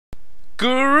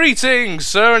Greetings,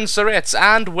 sir and sirettes,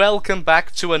 and welcome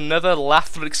back to another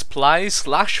Lathrix play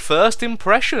 / first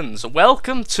impressions.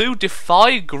 Welcome to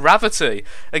Defy Gravity,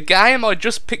 a game I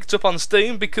just picked up on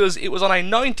Steam because it was on a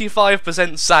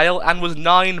 95% sale and was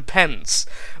 9p,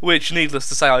 which needless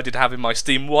to say I did have in my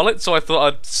Steam wallet, so I thought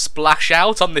I'd splash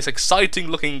out on this exciting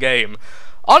looking game.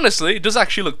 Honestly, it does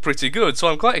actually look pretty good, so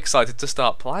I'm quite excited to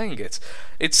start playing it.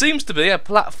 It seems to be a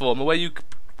platformer where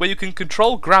you can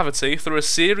control gravity through a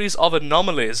series of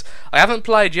anomalies. I haven't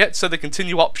played yet, so the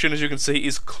continue option, as you can see,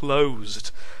 is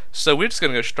closed. So we're just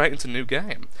going to go straight into new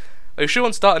game. Are you sure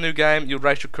when start a new game, you'll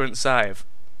erase your current save?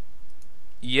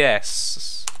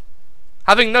 Yes.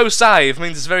 Having no save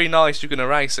means it's very nice you can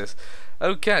erase it.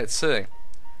 Okay, let's see.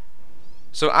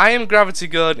 So aim gravity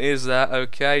gun is that,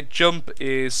 okay. Jump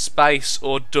is space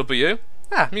or W.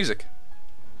 Ah, music.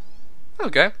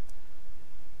 Okay.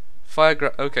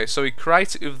 Okay, so we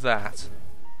create it with that.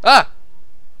 Ah!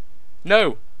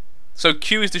 No! So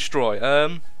Q is destroy.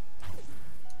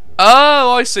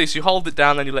 Oh, I see. So you hold it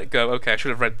down, then you let go. Okay, I should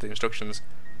have read the instructions.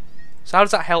 So how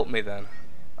does that help me then?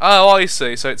 Oh, I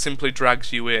see. So it simply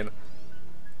drags you in. Can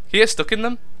you get stuck in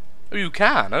them? Oh, you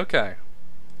can. Okay.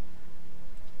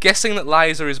 Guessing that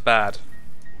laser is bad.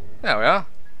 There we are.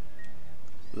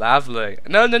 Lovely.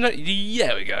 No.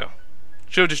 Yeah, we go.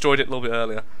 Should have destroyed it a little bit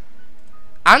earlier.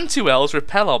 Anti-wells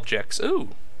repel objects. Ooh.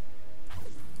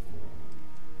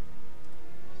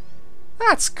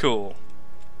 That's cool.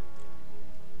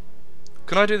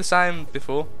 Can I do the same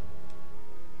before?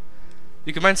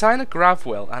 You can maintain a grav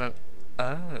well and an...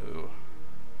 Oh.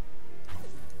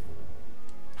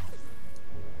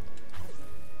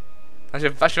 Actually,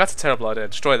 that's a terrible idea.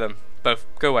 Destroy them. Both.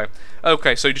 Go away.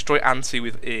 Okay, so you destroy anti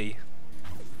with E.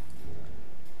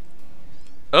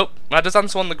 Oh, that does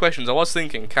answer one of the questions. I was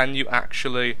thinking, can you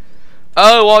actually...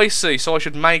 Oh, I see. So I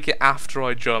should make it after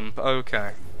I jump.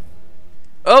 Okay.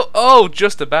 Oh,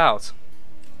 just about.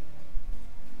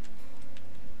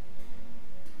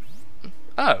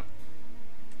 Oh.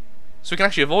 So we can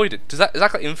actually avoid it. Is that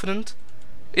got infinite?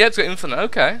 Yeah, it's got infinite.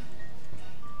 Okay.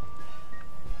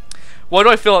 Why do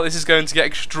I feel like this is going to get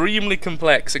extremely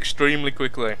complex extremely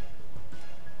quickly?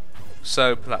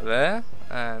 So, put that there,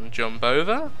 and jump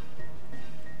over.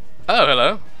 Oh,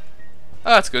 hello.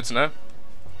 Oh, that's good to know.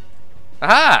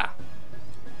 Aha!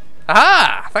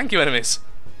 Aha! Thank you, enemies.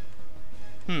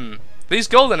 These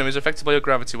gold enemies are affected by your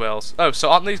gravity wells. Oh, so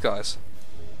aren't these guys?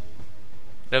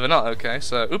 No, they're not. Okay,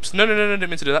 so... Oops, no, didn't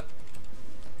mean to do that.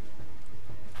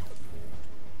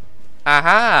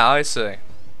 Aha, I see.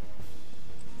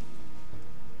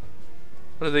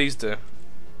 What do these do?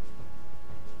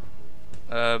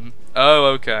 Oh,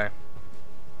 okay.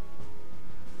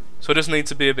 So I just need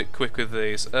to be a bit quick with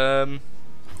these.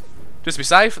 Just be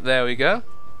safe. There we go.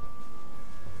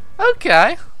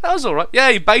 Okay, that was alright.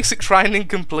 Yay, basic training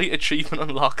complete, achievement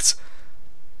unlocked.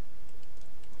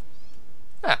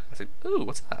 Ah, I think, ooh,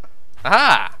 what's that?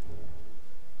 Aha!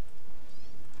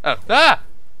 Oh, ah!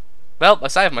 Well, I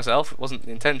saved myself. It wasn't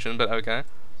the intention, but okay.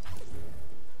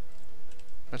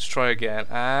 Let's try again,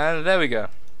 and there we go.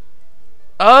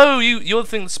 Oh, you're the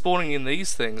thing that's spawning in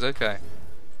these things. Okay.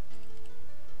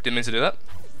 Didn't mean to do that.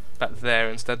 Back there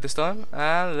instead this time,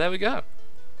 and there we go.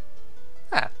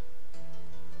 Ah.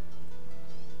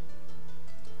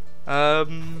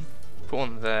 Put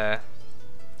one there.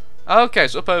 Okay,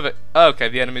 so up over. Okay,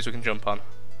 the enemies we can jump on.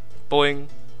 Boing,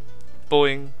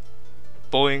 boing,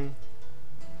 boing,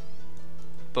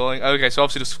 boing. Okay, so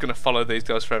obviously just gonna follow these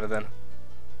guys forever then.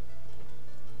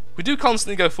 We do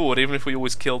constantly go forward, even if we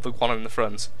always kill the one in the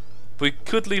front. But we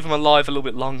could leave them alive a little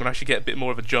bit longer and actually get a bit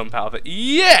more of a jump out of it.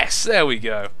 Yes! There we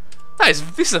go. This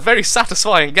is a very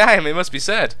satisfying game, it must be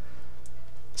said.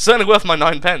 Certainly worth my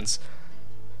 9p.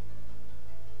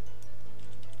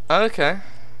 Okay.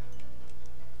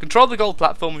 Control the gold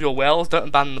platform with your wells. Don't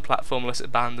abandon the platform unless it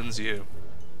abandons you.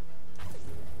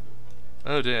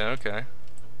 Oh dear, okay.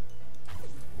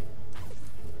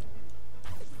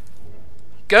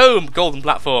 Go, golden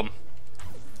platform!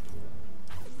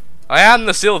 I am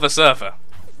the silver surfer.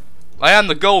 I am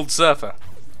the gold surfer.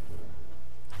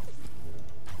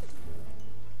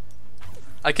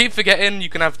 I keep forgetting you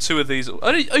can have two of these.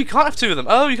 Oh, you can't have two of them.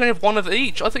 Oh, you can have one of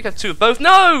each. I think I have two of both.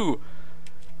 No!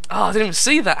 Oh, I didn't even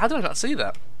see that. How did I not see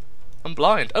that? I'm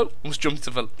blind. Oh, almost jumped to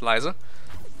the laser.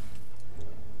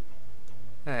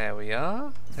 There we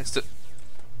are. Let's do...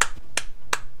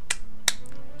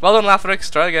 Well done, Lathrix.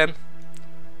 Try again.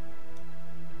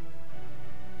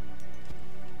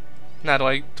 Now,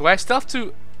 do I still have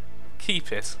to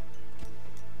keep it?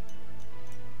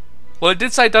 Well, it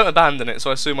did say don't abandon it,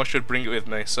 so I assume I should bring it with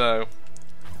me, so...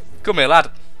 Come here, lad.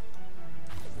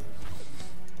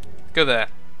 Go there.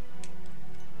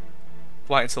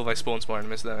 Wait until they spawn some more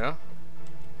enemies. There we are.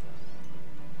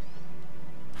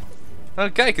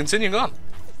 Okay, continuing on.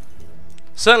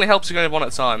 Certainly helps you going one at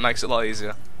a time. Makes it a lot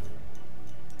easier.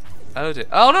 Oh dear.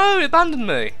 Oh no! It abandoned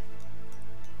me!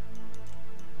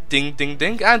 Ding, ding,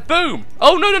 ding, and boom!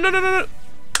 Oh no, no, no, no, no, no!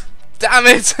 Damn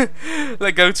it!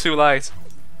 Let go too late.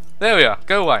 There we are.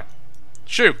 Go away.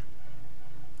 Shoo!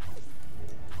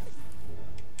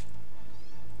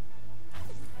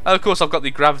 Oh, of course, I've got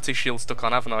the gravity shield stuck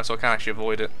on, haven't I? So I can actually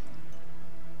avoid it.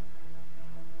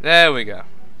 There we go.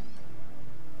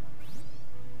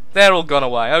 They're all gone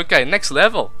away. Okay, next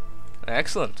level.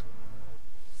 Excellent.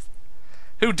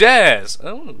 Who dares?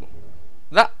 Oh,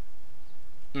 that.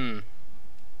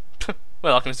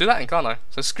 Well, I can just do that then, can't I?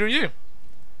 So screw you.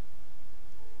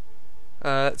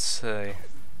 Let's see.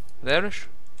 There-ish.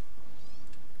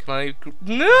 Can I?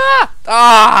 Nah!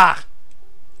 Ah!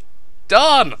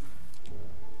 Done.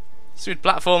 Sweet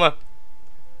platformer.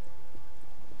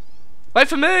 Wait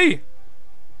for me. I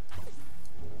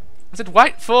said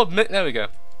wait for me. There we go.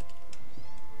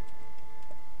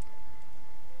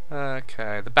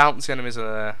 Okay, the bouncy enemies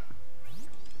are there.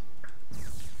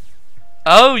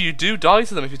 Oh, you do die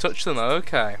to them if you touch them.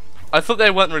 Okay. I thought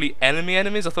they weren't really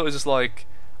enemies. I thought it was just like,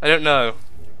 I don't know.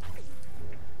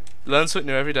 Learn something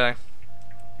new every day.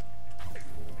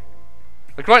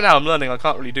 Like right now I'm learning I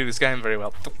can't really do this game very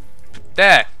well.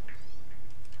 There.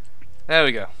 There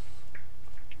we go.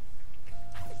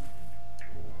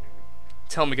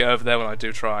 Tell me to get over there when I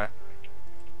do try.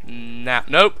 Nah.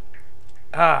 Nope.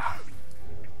 Ah.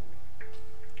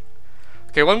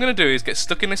 Okay, what I'm going to do is get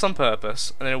stuck in this on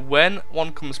purpose, and then when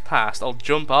one comes past, I'll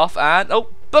jump off and...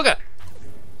 Oh, bugger!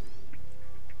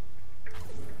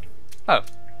 Oh.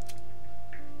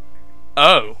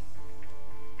 Oh.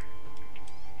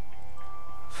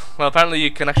 Well, apparently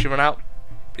you can actually run out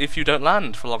if you don't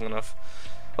land for long enough.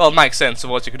 Well, it makes sense,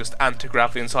 otherwise you could just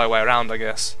anti-grav the entire way around, I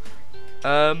guess.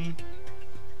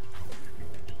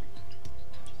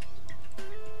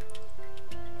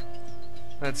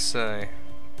 Let's see.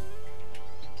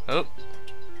 Oh.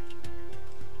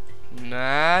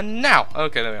 Nah, now!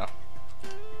 Okay, there we are.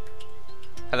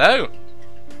 Hello?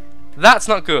 That's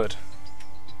not good.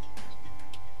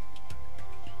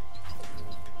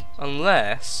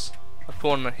 Unless I put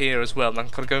one here as well, then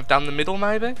can I go down the middle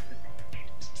maybe?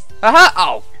 Aha!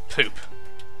 Oh, poop.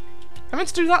 I meant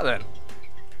to do that then.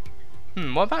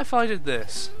 What about if I did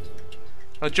this?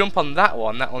 I'll jump on that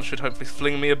one should hopefully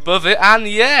fling me above it, and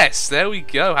yes! There we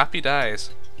go, happy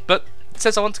days. But it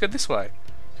says I want to go this way.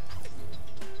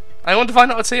 I want to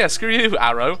find out what's here. Screw you,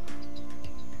 arrow.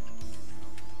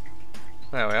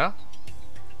 There we are.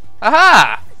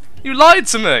 Aha! You lied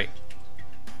to me!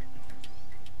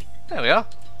 There we are.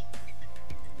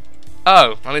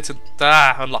 Oh, I need to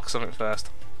unlock something first.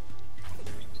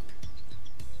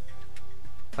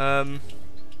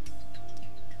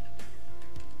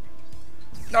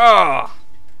 Oh!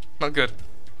 Not good.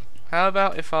 How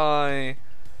about if I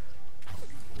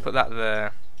put that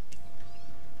there?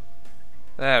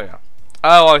 There we are.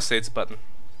 Oh, I see, it's a button.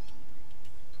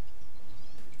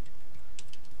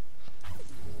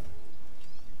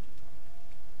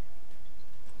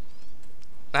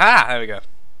 Ah, there we go.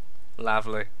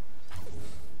 Lovely.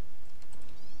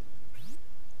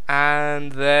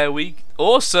 And there we...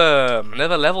 Awesome!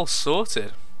 Another level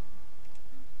sorted.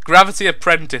 Gravity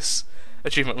Apprentice.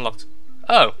 Achievement unlocked.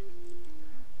 Oh.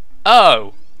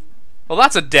 Oh. Well,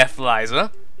 that's a death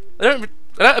laser. I don't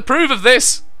approve of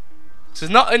this. This is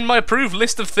not in my approved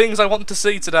list of things I want to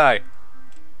see today.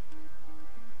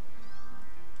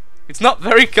 It's not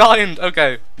very kind.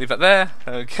 Okay, leave that there.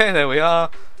 Okay, there we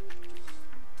are.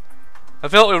 I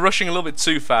feel like we're rushing a little bit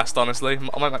too fast, honestly.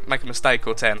 I might make a mistake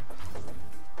or 10.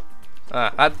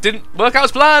 That didn't work out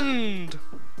as planned.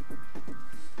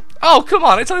 Oh, come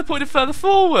on, it's only pointed further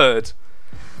forward.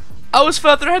 I was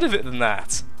further ahead of it than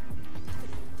that.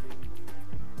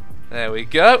 There we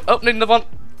go. Oh, need another one.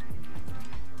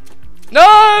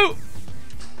 No!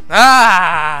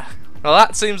 Ah! Well,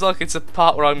 that seems like it's a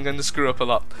part where I'm going to screw up a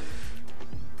lot.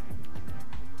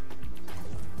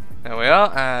 There we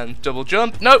are, and double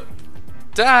jump. Nope!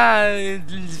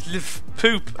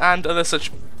 Poop and other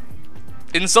such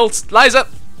insults. Laser!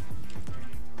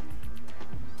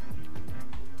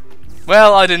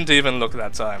 Well, I didn't even look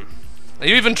that time. Are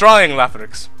you even trying,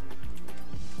 Lathrix?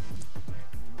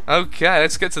 Okay,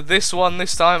 let's get to this one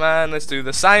this time, and let's do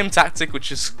the same tactic,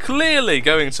 which is clearly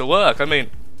going to work. I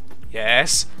mean,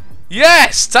 yes.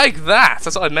 Yes! Take that!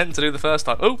 That's what I meant to do the first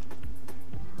time. Oh!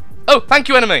 Oh, thank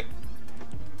you, enemy!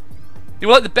 You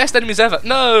were like the best enemies ever.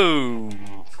 No!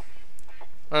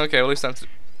 Okay, well, at least time to...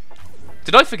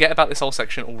 Did I forget about this whole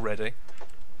section already?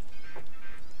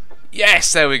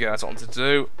 Yes, there we go. That's what I wanted to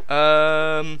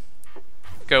do.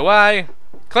 Go away.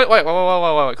 Wait.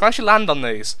 Can I actually land on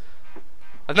these?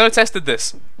 I've never tested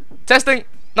this. Testing.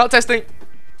 Not testing.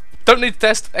 Don't need to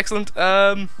test. Excellent.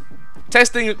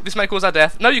 Testing. This may cause our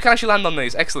death. No, you can actually land on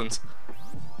these. Excellent.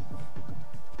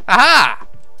 Aha!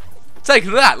 Take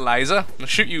that, laser. I'll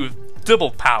shoot you with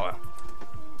double power.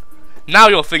 Now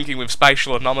you're thinking with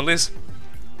spatial anomalies.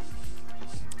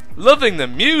 Loving the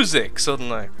music,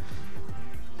 suddenly.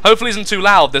 Hopefully it isn't too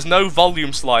loud. There's no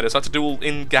volume slider, so I have to do all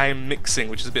in-game mixing,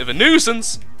 which is a bit of a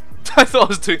nuisance. I thought I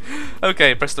was doing...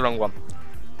 Okay, press the wrong one.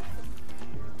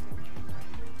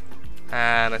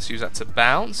 And let's use that to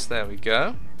bounce. There we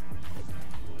go.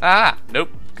 Ah, nope.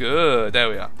 Good. There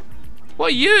we are.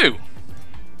 What are you?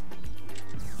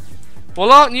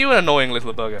 Well, aren't you an annoying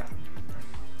little bugger?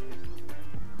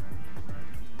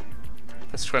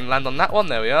 Let's try and land on that one.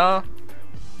 There we are.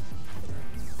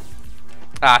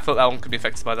 Ah, I thought that one could be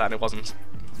affected by that, and it wasn't.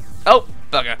 Oh,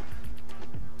 bugger.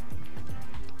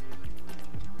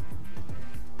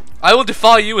 I will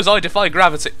defy you as I defy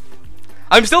gravity.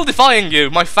 I'm still defying you.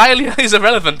 My failure is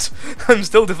irrelevant. I'm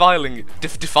still defiling you.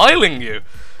 Defiling you?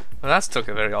 Well, that's took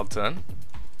a very odd turn.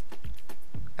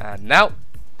 And now.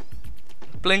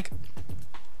 Blink.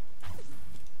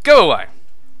 Go away.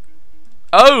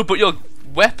 Oh, but your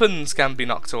weapons can be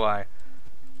knocked away.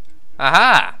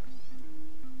 Aha.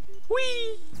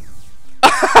 Whee!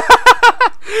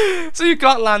 So you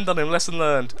can't land on him, lesson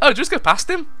learned. Oh, just go past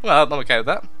him? Well, I'm okay with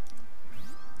that.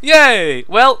 Yay!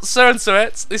 Well, Sir and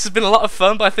Sirettes, this has been a lot of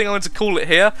fun, but I think I'm going to call it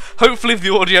here. Hopefully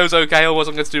the audio's okay, otherwise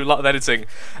I'm going to do a lot of editing.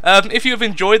 If you have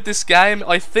enjoyed this game,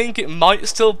 I think it might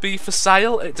still be for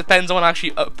sale. It depends on when I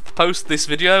actually post this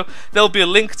video. There'll be a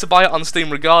link to buy it on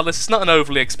Steam regardless. It's not an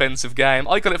overly expensive game.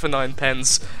 I got it for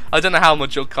 9p. I don't know how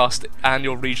much it'll cost and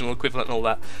your regional equivalent and all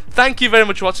that. Thank you very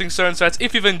much for watching, Sir and Sirettes.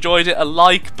 If you've enjoyed it, a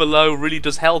like below really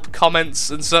does help. Comments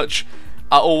and such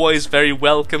are always very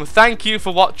welcome. Thank you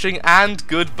for watching and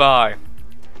goodbye.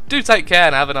 Do take care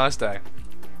and have a nice day.